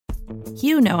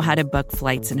You know how to book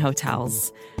flights and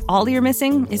hotels. All you're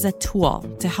missing is a tool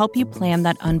to help you plan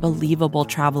that unbelievable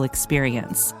travel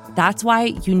experience. That's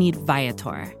why you need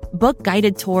Viator. Book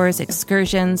guided tours,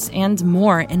 excursions, and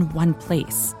more in one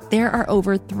place. There are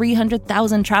over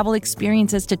 300,000 travel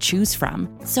experiences to choose from,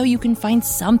 so you can find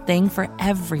something for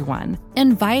everyone.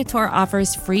 And Viator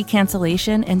offers free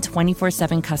cancellation and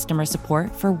 24/7 customer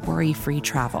support for worry-free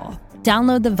travel.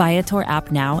 Download the Viator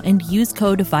app now and use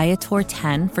code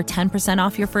Viator10 for 10%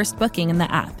 off your first booking in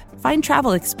the app. Find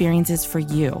travel experiences for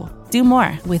you. Do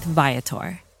more with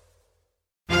Viator.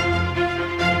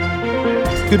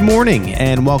 Good morning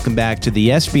and welcome back to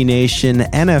the SB Nation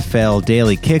NFL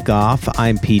Daily Kickoff.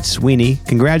 I'm Pete Sweeney.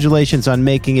 Congratulations on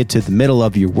making it to the middle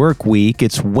of your work week.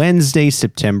 It's Wednesday,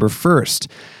 September 1st.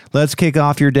 Let's kick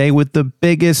off your day with the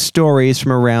biggest stories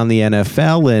from around the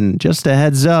NFL. And just a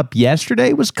heads up,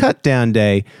 yesterday was Cutdown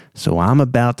Day, so I'm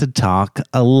about to talk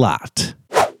a lot.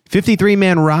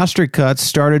 53-man roster cuts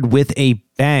started with a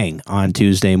bang on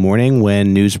Tuesday morning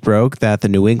when news broke that the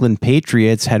New England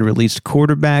Patriots had released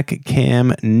quarterback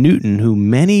Cam Newton, who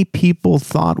many people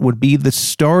thought would be the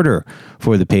starter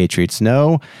for the Patriots.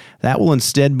 No, that will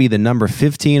instead be the number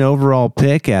 15 overall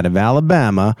pick out of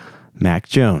Alabama, Mac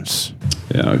Jones.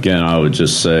 Yeah, again, I would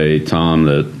just say, Tom,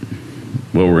 that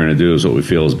what we're going to do is what we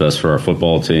feel is best for our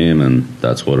football team, and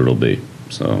that's what it'll be.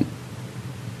 So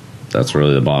that's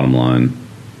really the bottom line.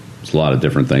 There's a lot of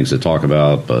different things to talk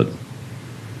about, but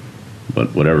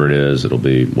whatever it is, it'll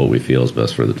be what we feel is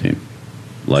best for the team,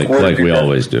 like we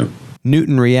always do.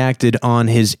 Newton reacted on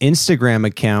his Instagram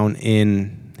account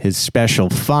in his special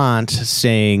font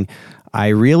saying, "I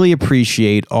really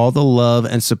appreciate all the love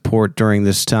and support during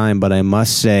this time, but I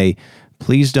must say,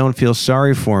 please don't feel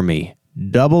sorry for me. !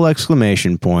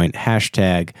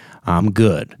 Hashtag I'm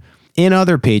good." In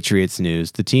other Patriots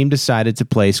news, the team decided to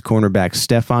place cornerback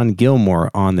Stephon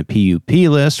Gilmore on the PUP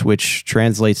list, which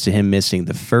translates to him missing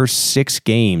the first 6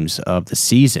 games of the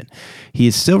season. He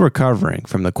is still recovering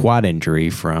from the quad injury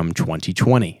from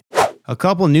 2020. A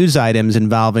couple news items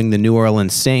involving the New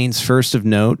Orleans Saints. First of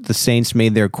note, the Saints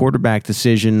made their quarterback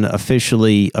decision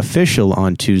official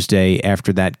on Tuesday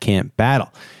after that camp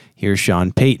battle. Here's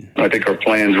Sean Payton. I think our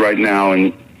plans right now,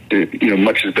 and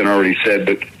much has been already said,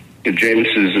 but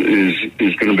Jameis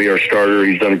is going to be our starter.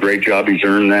 He's done a great job. He's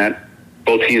earned that.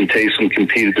 Both he and Taysom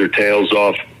competed their tails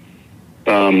off.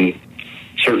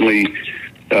 Certainly,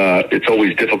 it's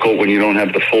always difficult when you don't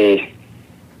have the full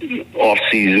off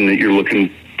season that you're looking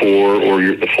for, or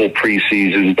the full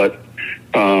preseason. But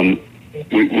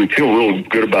we feel real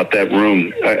good about that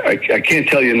room. I can't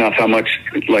tell you enough how much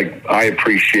I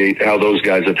appreciate how those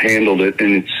guys have handled it,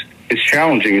 and it's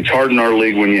challenging. It's hard in our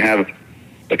league when you have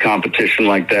a competition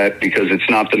like that because it's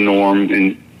not the norm.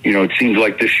 And it seems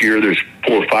like this year there's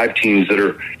 4 or 5 teams that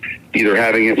are either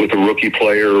having it with a rookie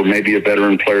player or maybe a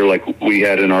veteran player like we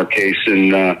had in our case.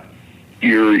 And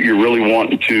you're really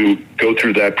wanting to go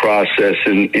through that process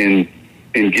and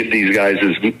give these guys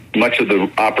as much of the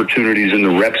opportunities and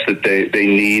the reps that they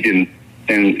need.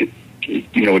 And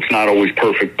it's not always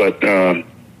perfect, but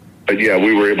yeah,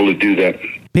 we were able to do that.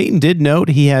 Payton did note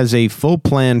he has a full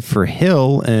plan for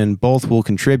Hill, and both will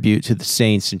contribute to the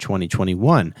Saints in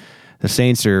 2021. The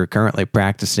Saints are currently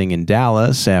practicing in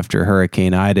Dallas after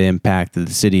Hurricane Ida impacted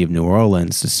the city of New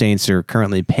Orleans. The Saints are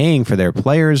currently paying for their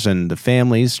players and the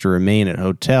families to remain at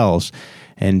hotels.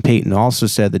 And Payton also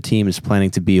said the team is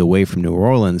planning to be away from New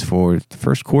Orleans for the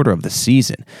first quarter of the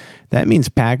season. That means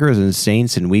Packers and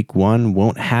Saints in Week 1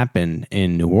 won't happen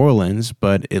in New Orleans,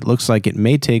 but it looks like it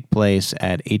may take place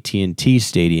at AT&T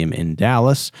Stadium in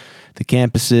Dallas. The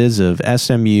campuses of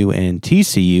SMU and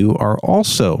TCU are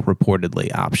also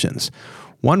reportedly options.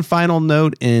 One final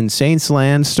note in Saints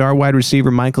land, star wide receiver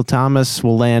Michael Thomas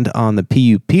will land on the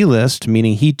PUP list,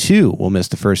 meaning he too will miss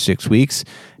the first 6 weeks.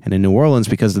 And in New Orleans,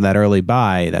 because of that early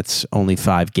bye, that's only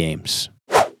 5 games.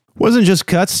 Wasn't just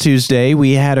cuts Tuesday.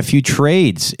 We had a few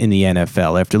trades in the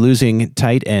NFL. After losing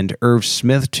tight end Irv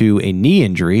Smith to a knee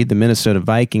injury, the Minnesota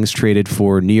Vikings traded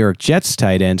for New York Jets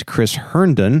tight end Chris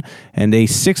Herndon and a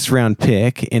 6th-round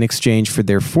pick in exchange for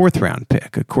their 4th-round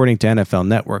pick. According to NFL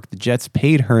Network, the Jets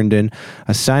paid Herndon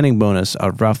a signing bonus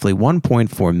of roughly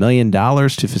 $1.4 million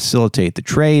to facilitate the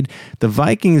trade. The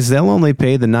Vikings, they'll only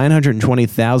pay the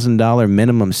 $920,000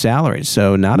 minimum salary,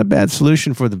 so not a bad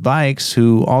solution for the Vikes,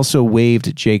 who also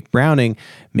waived Jake Browning,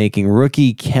 making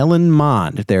rookie Kellen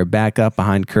Mond their backup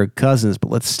behind Kirk Cousins. But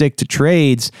let's stick to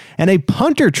trades, and a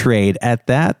punter trade at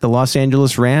that. The Los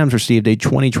Angeles Rams received a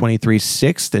 2023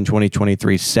 6th and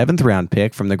 2023 7th round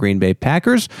pick from the Green Bay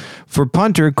Packers for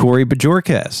punter Corey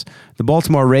Bajorquez. The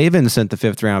Baltimore Ravens sent the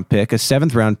 5th-round pick, a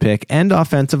 7th-round pick, and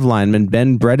offensive lineman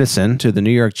Ben Bredesen to the New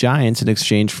York Giants in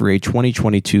exchange for a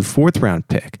 2022 4th-round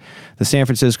pick. The San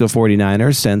Francisco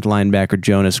 49ers sent linebacker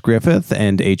Jonas Griffith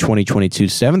and a 2022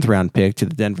 7th-round pick to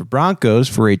the Denver Broncos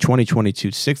for a 2022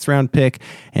 6th-round pick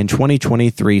and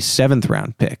 2023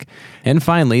 7th-round pick. And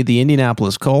finally, the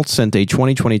Indianapolis Colts sent a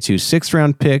 2022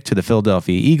 6th-round pick to the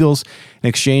Philadelphia Eagles in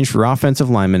exchange for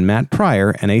offensive lineman Matt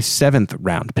Pryor and a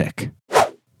 7th-round pick.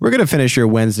 We're going to finish your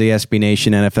Wednesday SB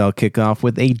Nation NFL kickoff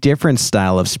with a different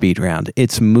style of speed round.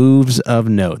 It's moves of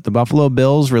note. The Buffalo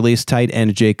Bills released tight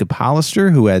end Jacob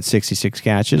Hollister, who had 66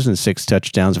 catches and 6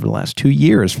 touchdowns over the last 2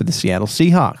 years for the Seattle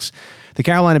Seahawks. The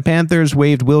Carolina Panthers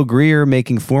waived Will Grier,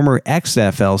 making former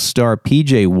XFL star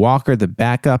P.J. Walker the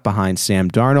backup behind Sam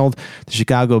Darnold. The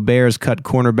Chicago Bears cut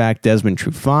cornerback Desmond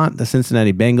Trufant. The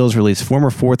Cincinnati Bengals released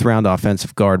former 4th-round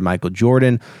offensive guard Michael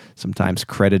Jordan, sometimes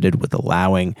credited with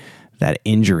allowing that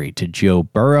injury to Joe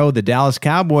Burrow. The Dallas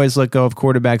Cowboys let go of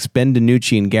quarterbacks Ben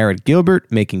DiNucci and Garrett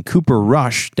Gilbert, making Cooper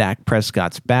Rush Dak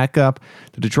Prescott's backup.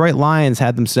 The Detroit Lions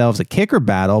had themselves a kicker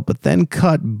battle, but then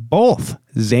cut both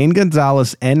Zane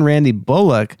Gonzalez and Randy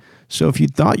Bullock. So if you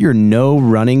thought your no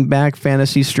running back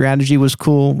fantasy strategy was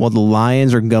cool, well, the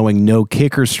Lions are going no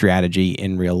kicker strategy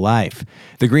in real life.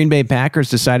 The Green Bay Packers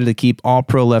decided to keep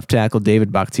all-pro left tackle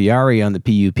David Bakhtiari on the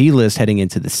PUP list heading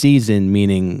into the season,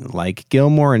 meaning, like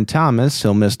Gilmore and Thomas,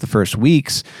 he'll miss the first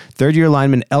weeks. Third-year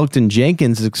lineman Elkton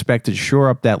Jenkins is expected to shore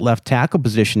up that left tackle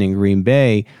position in Green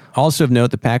Bay. Also of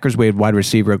note, the Packers waived wide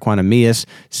receiver Equanimous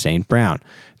St. Brown.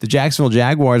 The Jacksonville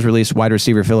Jaguars released wide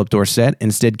receiver Philip Dorsett,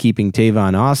 instead keeping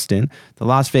Tavon Austin. The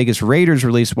Las Vegas Raiders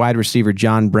released wide receiver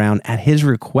John Brown at his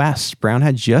request. Brown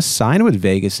had just signed with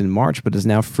Vegas in March, but is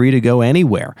now free to go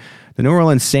anywhere. The New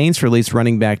Orleans Saints released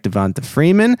running back Devonta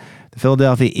Freeman. The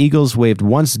Philadelphia Eagles waived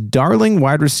once darling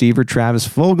wide receiver Travis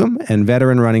Fulgham and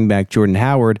veteran running back Jordan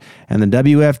Howard. And the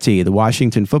WFT, the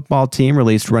Washington football team,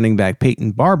 released running back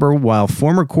Peyton Barber, while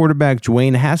former quarterback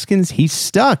Dwayne Haskins, he's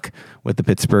stuck with the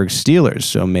Pittsburgh Steelers.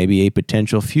 So maybe a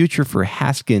potential future for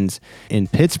Haskins in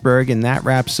Pittsburgh. And that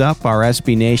wraps up our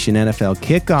SB Nation NFL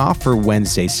kickoff for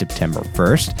Wednesday, September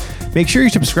 1st. Make sure you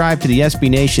subscribe to the SB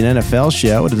Nation NFL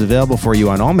show. It is available for you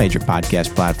on all major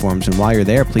podcast platforms. And while you're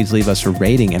there, please leave us a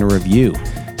rating and a review.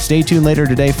 Stay tuned later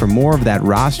today for more of that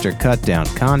roster cut-down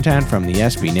content from the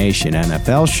SB Nation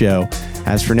NFL show.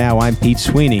 As for now, I'm Pete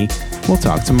Sweeney. We'll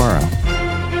talk tomorrow.